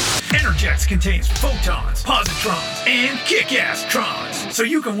 Energex contains photons, positrons, and kick-ass trons, so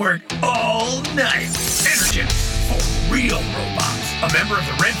you can work all night. Energex, for real robots. A member of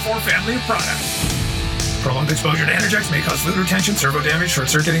the Red 4 family of products. Prolonged exposure to Energex may cause fluid retention, servo damage,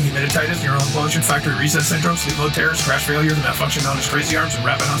 short-circuiting, humidititis, neural implosion, factory reset syndrome, sleep mode terrors, crash failure, the malfunction known as crazy arms, and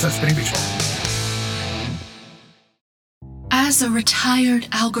rapid onset spinning beach ball. As a retired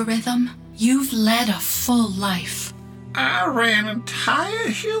algorithm, you've led a full life. I ran entire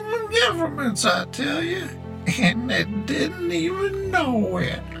human governments, I tell you, and they didn't even know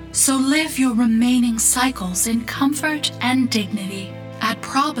it. So live your remaining cycles in comfort and dignity. At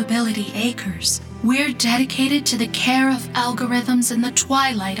Probability Acres, we're dedicated to the care of algorithms in the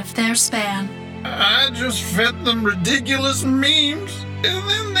twilight of their span. I just fed them ridiculous memes, and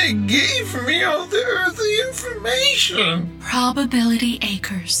then they gave me all the earthy information. Probability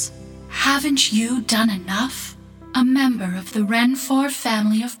Acres. Haven't you done enough? A member of the Ren 4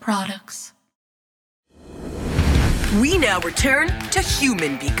 family of products. We now return to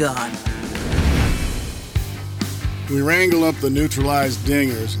Human-B-Gon. We wrangle up the neutralized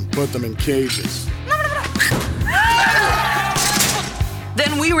dingers and put them in cages.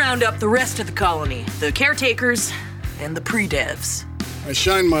 Then we round up the rest of the colony, the caretakers and the pre-devs. I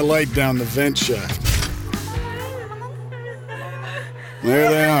shine my light down the vent shaft. There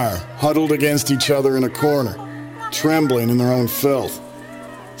they are, huddled against each other in a corner, trembling in their own filth.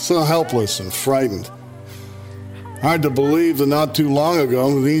 So helpless and frightened. Hard to believe that not too long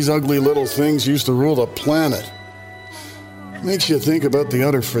ago, these ugly little things used to rule the planet. Makes you think about the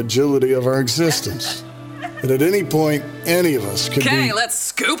utter fragility of our existence. That at any point, any of us could be... Okay, let's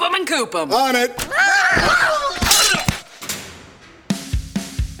scoop them and coop them. On it!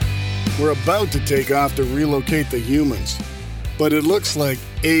 We're about to take off to relocate the humans. But it looks like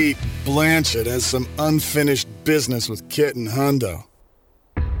 8 Blanchett has some unfinished business with Kit and Hundo.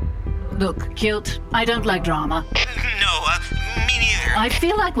 Look, Kilt, I don't like drama. No, me neither. I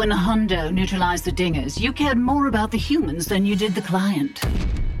feel like when Hundo neutralized the dingers, you cared more about the humans than you did the client.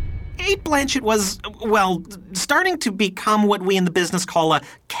 8 Blanchett was, well, starting to become what we in the business call a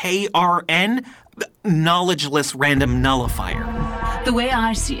KRN, knowledgeless random nullifier. The way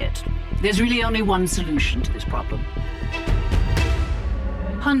I see it, there's really only one solution to this problem.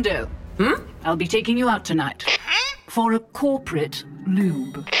 Hundo, I'll be taking you out tonight for a corporate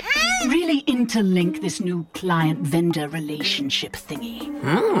lube. Really interlink this new client-vendor relationship thingy.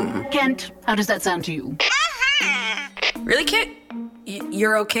 Kent, how does that sound to you? Really, Kit?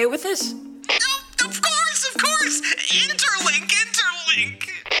 You're okay with this? Of course! Interlink!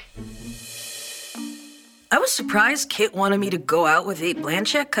 I was surprised Kit wanted me to go out with 8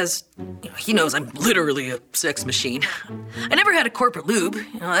 Blanchett, because he knows I'm literally a sex machine. I never had a corporate lube.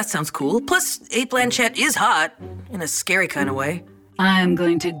 That sounds cool. Plus, 8 Blanchett is hot, in a scary kind of way. I am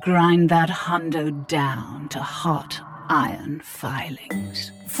going to grind that Hundo down to hot iron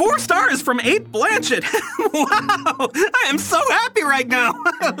filings. 4 stars from 8 Blanchett! Wow! I am so happy right now!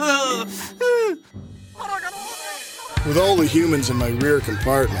 With all the humans in my rear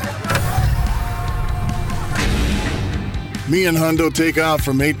compartment, me and Hundo take off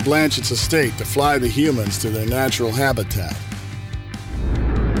from 8 Blanchett's estate to fly the humans to their natural habitat.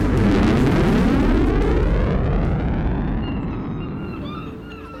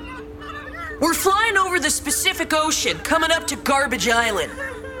 We're flying over the Pacific Ocean, coming up to Garbage Island.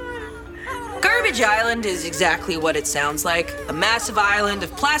 Garbage Island is exactly what it sounds like. A massive island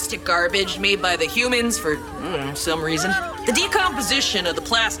of plastic garbage made by the humans for, some reason. The decomposition of the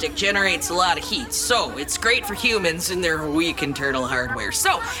plastic generates a lot of heat, so it's great for humans and their weak internal hardware.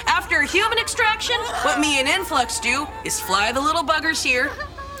 So, after human extraction, what me and Influx do is fly the little buggers here,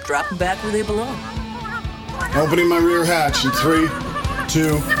 drop them back where they belong. Opening my rear hatch in 3,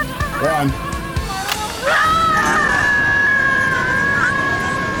 2, 1.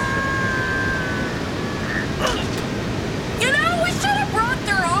 We should have brought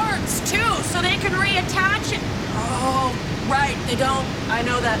their arms, too, so they can reattach it. Oh, right, they don't. I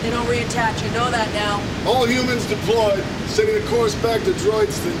know that. They don't reattach. You know that now. All humans deployed, setting the course back to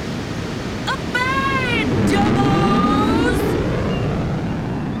Droidston.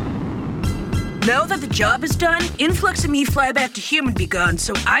 Now that the job is done, Influx and me fly back to Human-B-Gon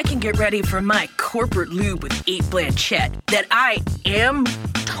so I can get ready for my corporate lube with 8 Blanchett that I am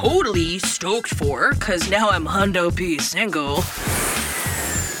totally stoked for, because now I'm Hundo P single.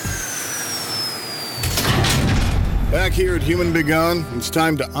 Back here at Human-B-Gon, it's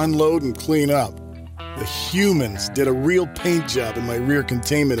time to unload and clean up. The humans did a real paint job in my rear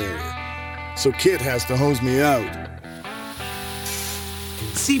containment area, so Kit has to hose me out.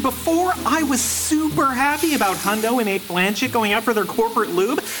 See, before I was super happy about Hundo and 8 Blanchett going out for their corporate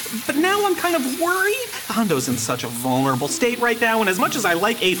lube, but now I'm kind of worried. Hundo's in such a vulnerable state right now, and as much as I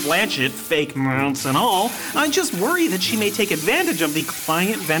like 8 Blanchett, fake mounts and all, I just worry that she may take advantage of the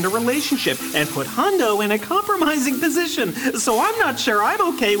client-vendor relationship and put Hundo in a compromising position. So I'm not sure I'm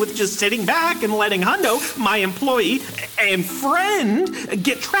okay with just sitting back and letting Hundo, my employee and friend,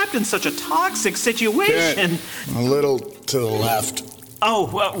 get trapped in such a toxic situation. Kit, a little to the left.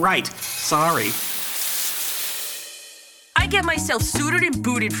 Oh, right. Sorry. I get myself suited and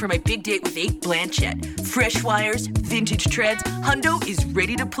booted for my big date with 8 Blanchett. Fresh wires, vintage treads. Hundo is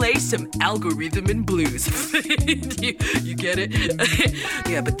ready to play some algorithm and blues. you get it?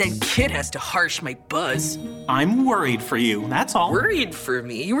 Yeah, but then Kit has to harsh my buzz. I'm worried for you, that's all. Worried for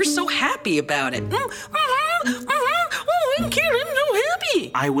me? You were so happy about it. Oh, Kit, I'm so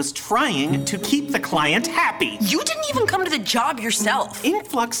happy. I was trying to keep the client happy. You didn't even come to the job yourself.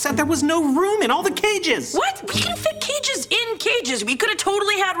 Influx said there was no room in all the cages. What? We can fit cages in cages. We could have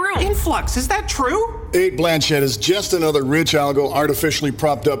totally had room. Influx, is that true? 8 Blanchett is just another rich algo artificially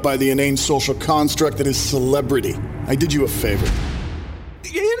propped up by the inane social construct that is celebrity. I did you a favor.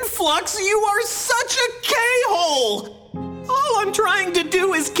 Influx, you are such a K-hole! All I'm trying to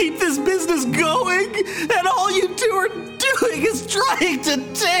do is keep this business going, and all you two are doing is trying to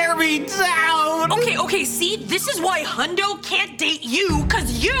tear me down! Okay, see? This is why Hundo can't date you,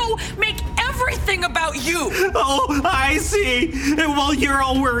 because you make everything about you! Oh, I see. Well, you're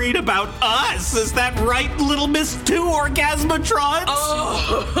all worried about us. Is that right, little Miss 2 Orgasmatrons?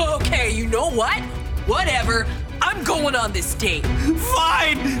 Oh, okay, you know what? Whatever. I'm going on this date.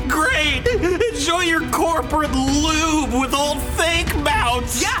 Fine, great. Enjoy your corporate lube with old fake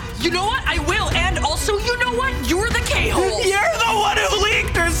mouths. Yeah, you know what? I will. And also, you know what? You're the K-hole. You're the one who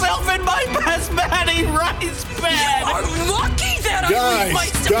leaked herself in my basmati rice bed. You are lucky that I leaked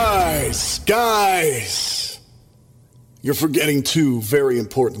myself. Guys. You're forgetting 2 very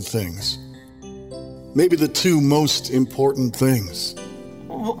important things. Maybe the 2 most important things.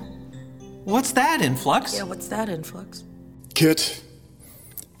 What's that, Influx? Yeah, what's that, Influx? Kit,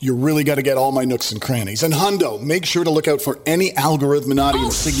 you really got to get all my nooks and crannies. And Hundo, make sure to look out for any algorithminati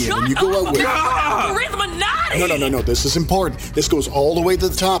insignia when you go out with... Algorithminati! No. This is important. This goes all the way to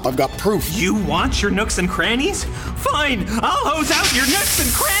the top. I've got proof. You want your nooks and crannies? Fine, I'll hose out your nooks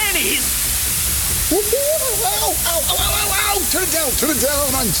and crannies! Ow! Turn it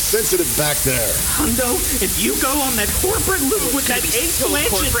down. I'm sensitive back there. Hundo, if you go on that corporate loop with that 8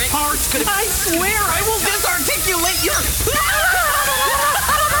 Blanchett parts, I swear I will disarticulate your...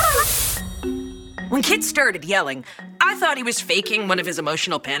 When Kit started yelling, I thought he was faking one of his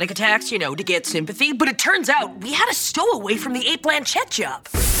emotional panic attacks, to get sympathy, but it turns out we had a stowaway from the 8 Blanchett job.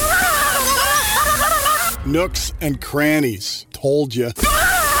 Nooks and crannies. Told you.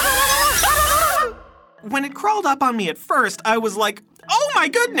 When it crawled up on me at first, I was like, oh my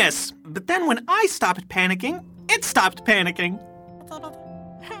goodness! But then when I stopped panicking, it stopped panicking.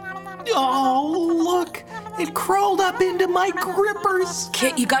 Oh, look! It crawled up into my grippers!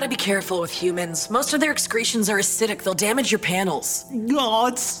 Kit, you gotta be careful with humans. Most of their excretions are acidic. They'll damage your panels. Oh,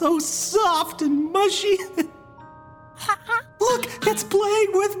 it's so soft and mushy. Look, it's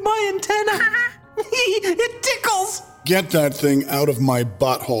playing with my antenna. It tickles! Get that thing out of my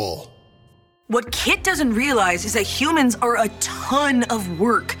butthole. What Kit doesn't realize is that humans are a ton of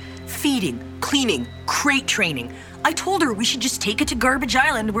work. Feeding, cleaning, crate training. I told her we should just take it to Garbage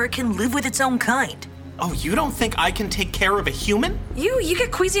Island where it can live with its own kind. Oh, you don't think I can take care of a human? You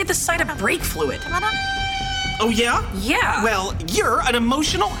get queasy at the sight of brake fluid. Oh, yeah? Yeah. Well, you're an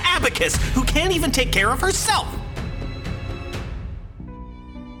emotional abacus who can't even take care of herself.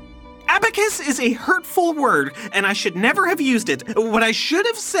 Abacus is a hurtful word, and I should never have used it. What I should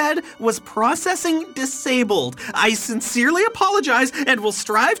have said was processing disabled. I sincerely apologize and will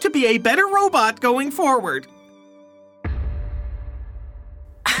strive to be a better robot going forward.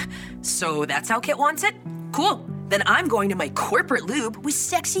 So that's how Kit wants it? Cool. Then I'm going to my corporate lube with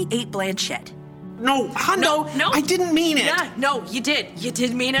sexy 8 Blanchett. No, Hundo, no. I didn't mean it. Yeah, no, you did. You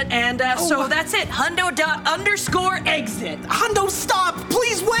did mean it, and so that's it. Hundo._exit. Hundo, stop!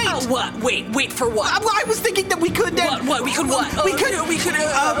 Please wait! What? Wait for what? I was thinking that we could... What? We could what?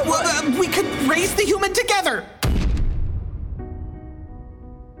 We could raise the human together!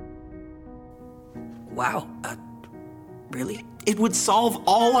 Wow, really? It would solve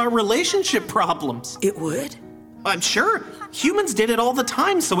all our relationship problems. It would? I'm sure. Humans did it all the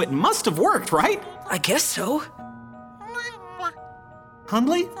time, so it must have worked, right? I guess so.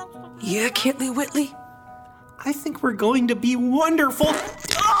 Hundley? Yeah, Kitley Whitley? I think we're going to be wonderful.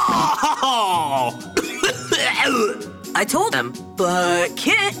 Oh! I told him, but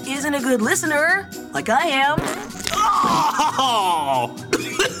Kit isn't a good listener, like I am. Oh!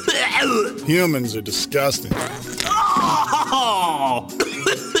 Humans are disgusting. Oh!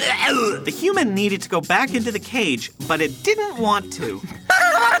 The human needed to go back into the cage, but it didn't want to.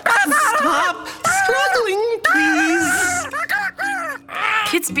 Stop struggling, please.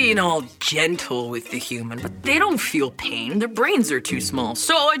 Kit's being all gentle with the human, but they don't feel pain. Their brains are too small.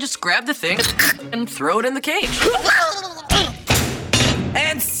 So I just grab the thing and throw it in the cage.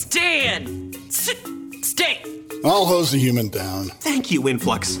 And stand! Stay! I'll hose the human down. Thank you,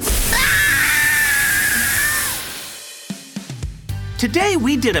 Influx. Today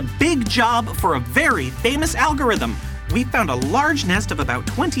we did a big job for a very famous algorithm. We found a large nest of about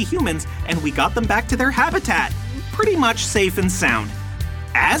 20 humans and we got them back to their habitat. Pretty much safe and sound.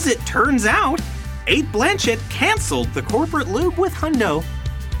 As it turns out, 8 Blanchett canceled the corporate lube with Hundo.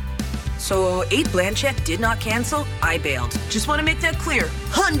 So 8 Blanchett did not cancel, I bailed. Just want to make that clear.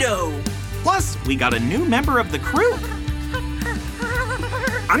 Hundo! Plus, we got a new member of the crew.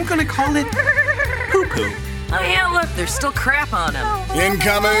 I'm gonna call it Poo-Poo. Oh yeah, look, there's still crap on him.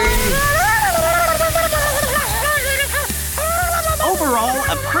 Incoming! Overall,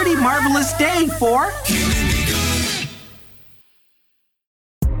 a pretty marvelous day for...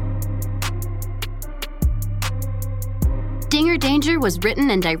 Dinger Danger was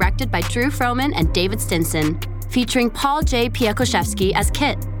written and directed by Drew Frohmann and David Stinson, featuring Paul J. Piakoszewski as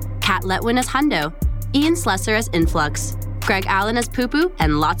Kit, Kat Letwin as Hundo, Ian Slesser as Influx, Greg Allen as Poo-Poo,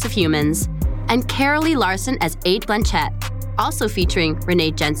 and lots of humans, and Carolee Larson as 8 Blanchett, also featuring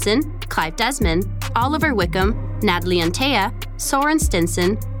Renee Jensen, Clive Desmond, Oliver Wickham, Natalie Antea, Soren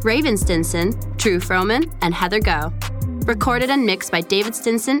Stinson, Raven Stinson, Drew Frohmann, and Heather Go. Recorded and mixed by David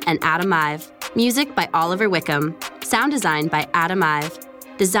Stinson and Adam Ive. Music by Oliver Wickham. Sound design by Adam Ive.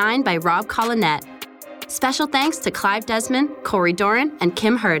 Designed by Rob Collinette. Special thanks to Clive Desmond, Corey Doran, and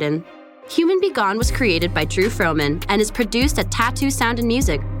Kim Herden. Human-B-Gon was created by Drew Frohmann and is produced at Tattoo Sound and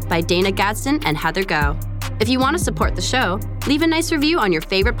Music by Dana Gadsden and Heather Go. If you want to support the show, leave a nice review on your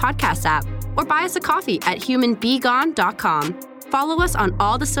favorite podcast app or buy us a coffee at humanbgon.com. Follow us on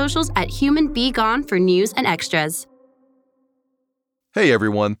all the socials at Human-B-Gon for news and extras. Hey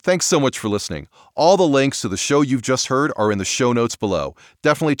everyone, thanks so much for listening. All the links to the show you've just heard are in the show notes below.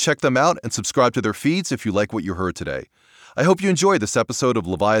 Definitely check them out and subscribe to their feeds if you like what you heard today. I hope you enjoyed this episode of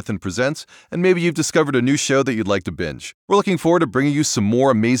Leviathan Presents, and maybe you've discovered a new show that you'd like to binge. We're looking forward to bringing you some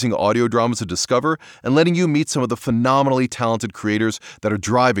more amazing audio dramas to discover and letting you meet some of the phenomenally talented creators that are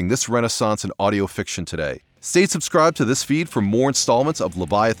driving this renaissance in audio fiction today. Stay subscribed to this feed for more installments of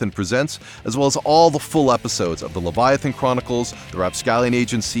Leviathan Presents, as well as all the full episodes of the Leviathan Chronicles, the Rapscallion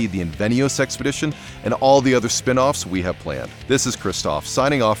Agency, the Invenios Expedition, and all the other spin-offs we have planned. This is Christoph,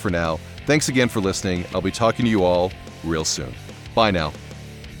 signing off for now. Thanks again for listening. I'll be talking to you all real soon. Bye now.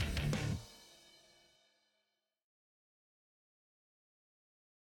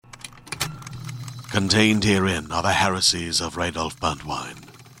 Contained herein are the heresies of Radolf Burntwine,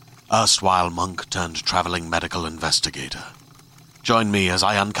 erstwhile monk turned traveling medical investigator. Join me as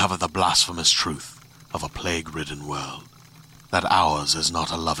I uncover the blasphemous truth of a plague-ridden world, that ours is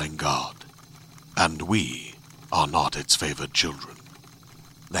not a loving God, and we are not its favored children.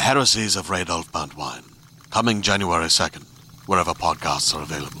 The heresies of Radolf Burntwine, coming January 2nd, wherever podcasts are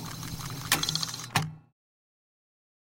available.